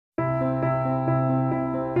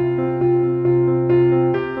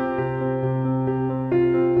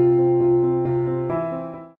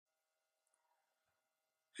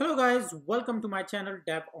guys, welcome to my channel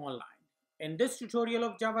Dev Online. In this tutorial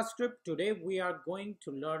of JavaScript, today we are going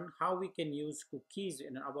to learn how we can use cookies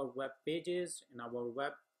in our web pages, in our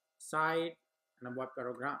website, and a web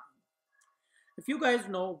program. If you guys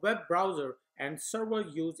know, web browser and server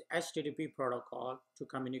use HTTP protocol to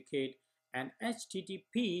communicate, and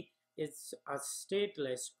HTTP is a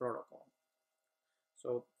stateless protocol.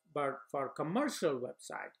 But for commercial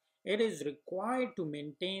website, it is required to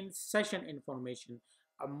maintain session information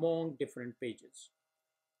among different pages.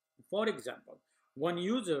 For example, one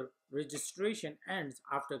user registration ends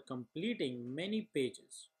after completing many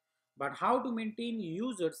pages. But how to maintain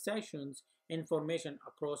user sessions information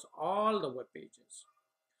across all the web pages?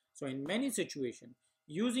 So in many situations,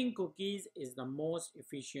 using cookies is the most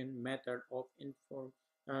efficient method of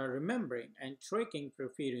remembering and tracking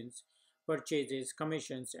preference, purchases,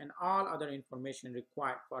 commissions, and all other information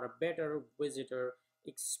required for a better visitor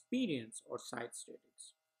experience or site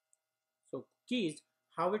status. So cookies,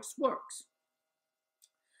 how it works.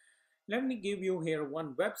 Let me give you here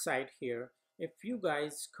one website here. If you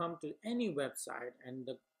guys come to any website and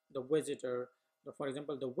the visitor, for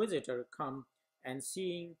example, the visitor come and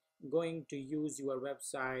going to use your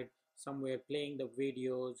website somewhere, playing the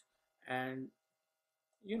videos, and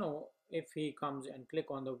if he comes and click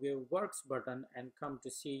on the view works button and come to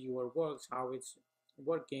see your works, how it's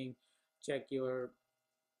working, check your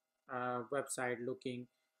website looking,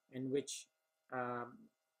 in which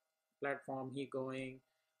platform he going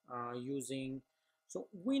using. So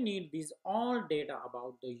we need these all data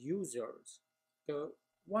about the users,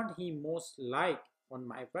 what he most like on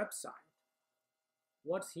my website,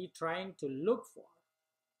 what's he trying to look for.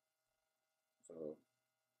 So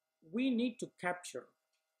we need to capture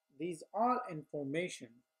these all information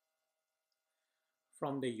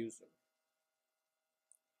from the user.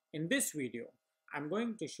 In this video, I'm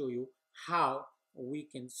going to show you how we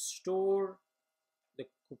can store the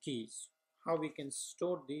cookies, how we can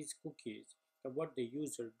store these cookies, and what the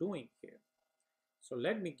user doing here. So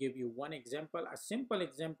let me give you one example, a simple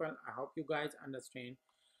example. I hope you guys understand.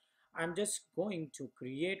 I'm just going to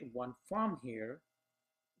create one form here,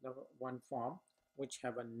 the one form which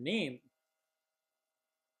have a name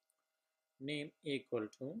equal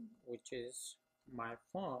to, which is my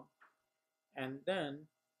form, and then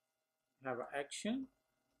have an action,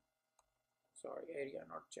 area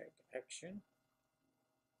not check, action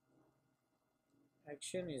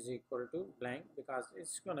is equal to blank, because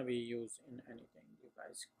it's gonna be used in anything you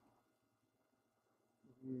guys.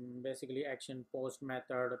 Basically action post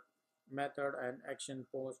method and action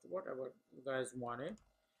post, whatever you guys want it,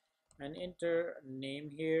 and enter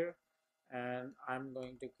name here. And I'm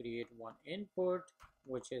going to create one input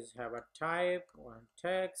which is have a type, one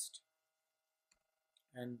text,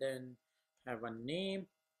 and then have a name,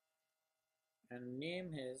 and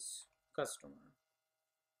name is customer,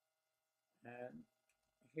 and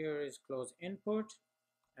here is close input,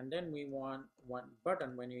 and then we want one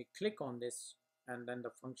button. When we click on this, and then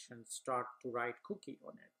the function start to write cookie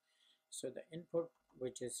on it. So the input,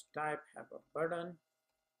 which is type, have a button,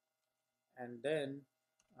 and then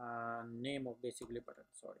name of basically button,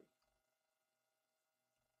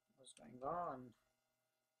 what's going on,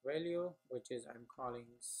 value, which is I'm calling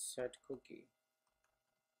set cookie.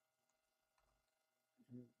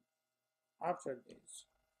 And after this,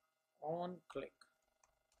 on click,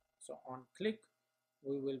 so on click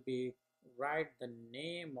we will be write the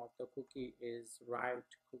name of the cookie is write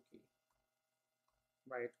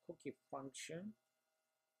cookie function.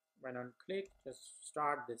 When on click, just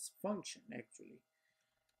start this function actually,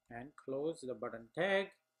 and close the button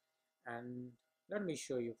tag. And let me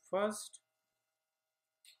show you first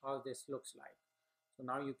how this looks like. So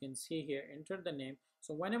now you can see here, enter the name.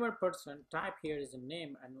 So whenever person type here is a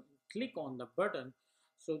name and click on the button,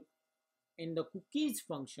 so in the cookies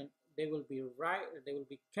function they will be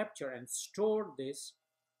capture and store this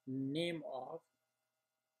name of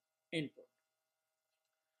input.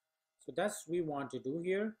 So that's we want to do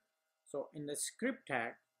here. So in the script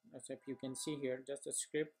tag, as if you can see here, just a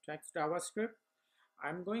script text JavaScript,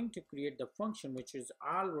 I'm going to create the function which is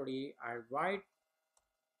already, I write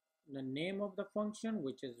the name of the function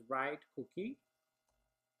which is write cookie,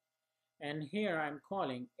 and here I'm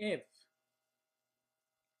calling if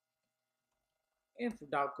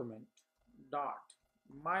document dot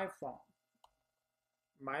my form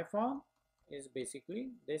is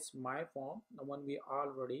basically this my form, the one we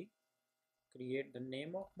already create the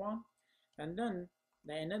name of form, and then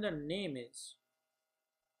the another name is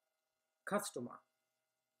customer.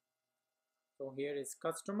 So here is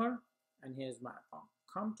customer, and here's my form.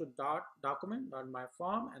 Come to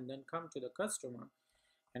document.myform, and then come to the customer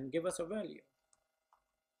and give us a value.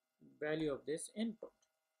 value of this input.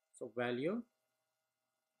 So value,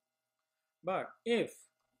 but if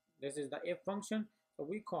this is the if function, so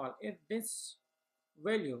we call if this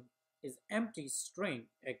value is empty string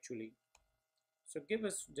actually. So give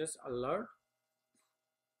us just alert,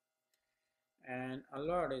 and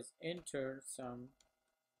alert is enter some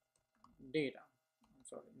data. I'm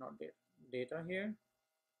sorry, not data, data here.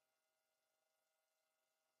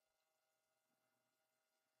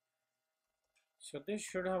 So this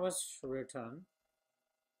should have us return,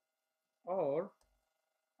 or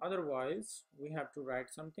otherwise we have to write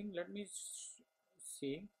something. Let me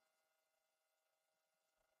see.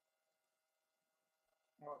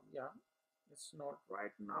 Oh yeah, it's not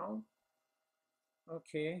right now.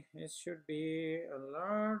 Okay, it should be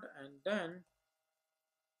alert, and then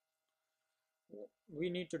we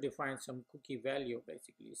need to define some cookie value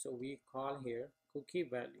basically. So we call here cookie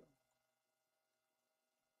value,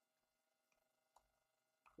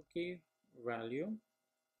 cookie value,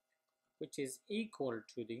 which is equal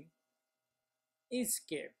to the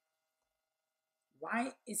escape.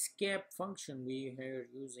 Why escape function we are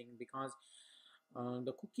using? Because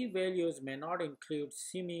the cookie values may not include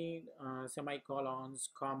semicolons,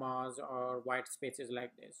 commas, or white spaces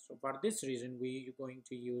like this. So for this reason, we are going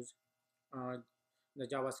to use uh, the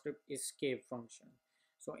JavaScript escape function.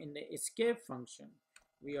 So in the escape function,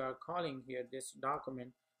 we are calling here this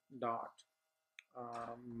document dot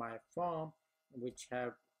my form, which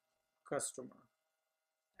have customer,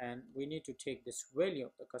 and we need to take this value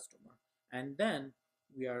of the customer, and then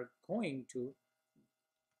we are going to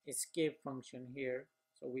escape function here.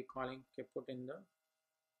 So we calling put in the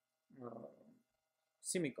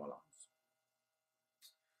semicolons.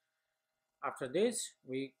 After this,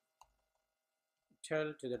 we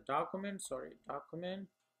tell to the document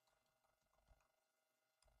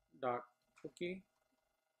dot cookie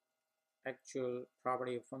actual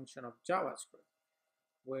property function of JavaScript,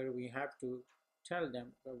 where we have to tell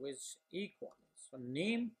them which equal. So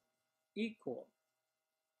name equal,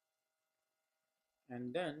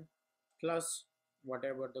 and then plus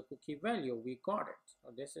whatever the cookie value we got it.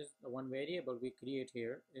 So this is the one variable we create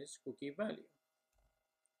here is cookie value.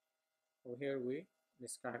 So here we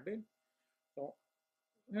describe it. So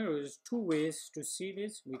here is two ways to see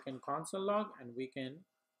this. We can console log, and we can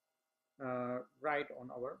write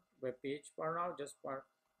on our web page. For now, just for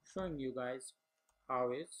showing you guys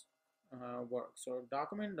how it works. So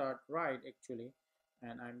document.write actually,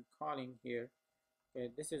 and I'm calling here,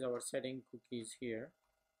 okay, this is our setting cookies here,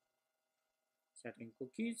 setting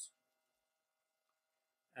cookies.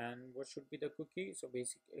 And what should be the cookie? So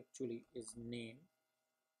basic actually is name.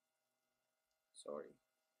 Sorry,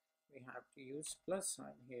 we have to use plus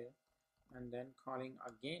sign here, and then calling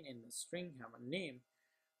again in the string have a name,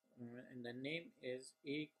 and the name is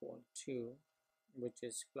equal to, which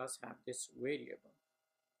is plus have this variable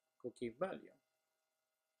cookie value.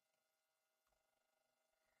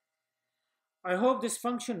 I hope this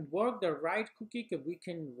function worked. The right cookie, we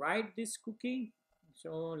can write this cookie.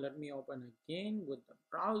 So let me open again with the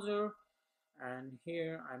browser, and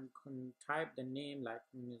here I'm going to type the name like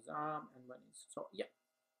Nizam, and so yeah.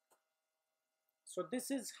 So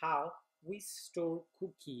this is how we store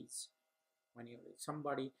cookies. When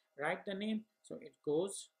somebody write the name, so it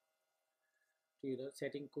goes to the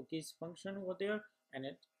setting cookies function over there, and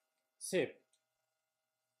it save it.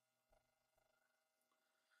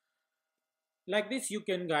 Like this, you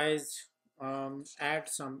can guys add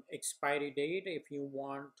some expiry date if you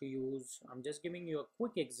want to use. I'm just giving you a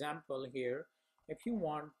quick example here. If you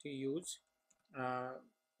want to use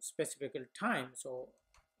specific time, so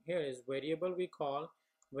here is variable, we call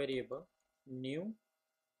variable new,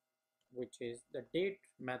 which is the date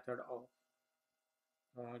method of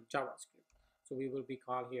JavaScript. So we will be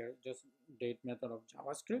call here just date method of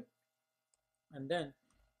JavaScript, and then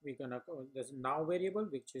we're gonna call this now variable,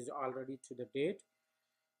 which is already to the date,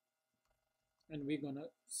 and we're gonna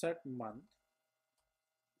set month.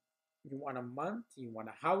 You want a month, you want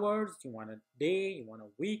a hours, you want a day, you want a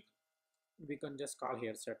week. We can just call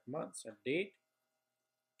here set month, set date,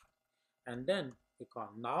 and then we call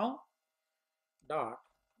now dot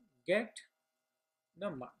get the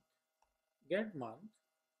month, get month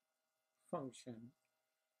function,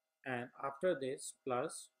 and after this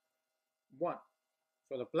plus 1.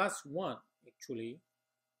 So the plus 1 actually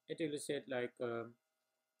it will say like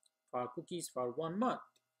for cookies for 1 month.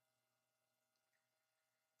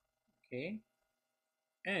 Okay,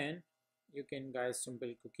 and you can guys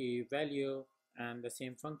simple cookie value and the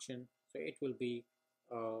same function, so it will be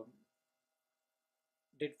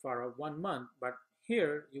did for a 1 month, but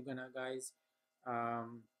here you're gonna guys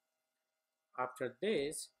after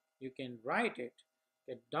this you can write it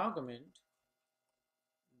get document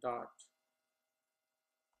dot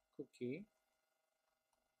cookie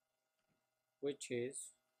which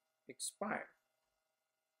is expired.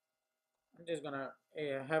 I'm just gonna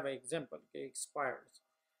have an example. Okay, expires.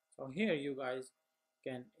 So here you guys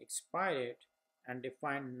can expire it and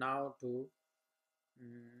define now to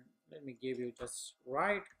let me give you just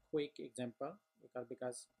right quick example,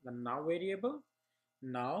 because the now variable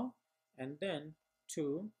now, and then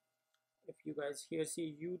to, if you guys here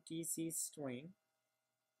see UTC string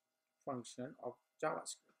function of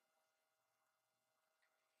JavaScript,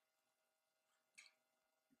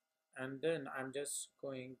 and then I'm just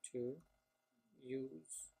going to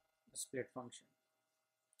use the split function.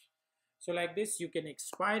 So like this, you can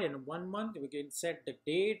expire in 1 month. We can set the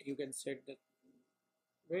date, you can set the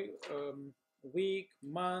week,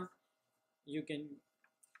 month. You can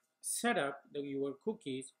set up your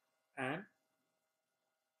cookies and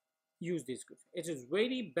use this cookie. It is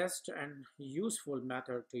very best and useful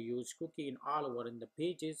method to use cookie in all over in the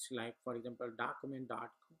pages, like for example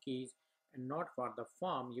document.cookies, and not for the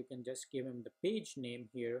form. You can just give him the page name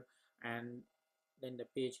here, and then the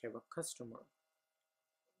page have a customer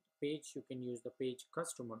page. You can use the page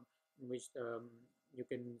customer, in which you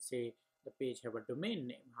can say the page have a domain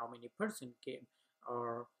name, how many person came,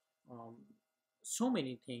 or so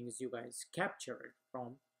many things you guys captured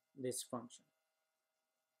from this function.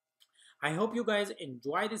 I hope you guys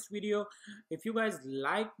enjoy this video. If you guys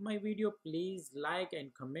like my video, please like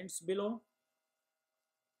and comments below.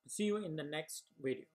 See you in the next video.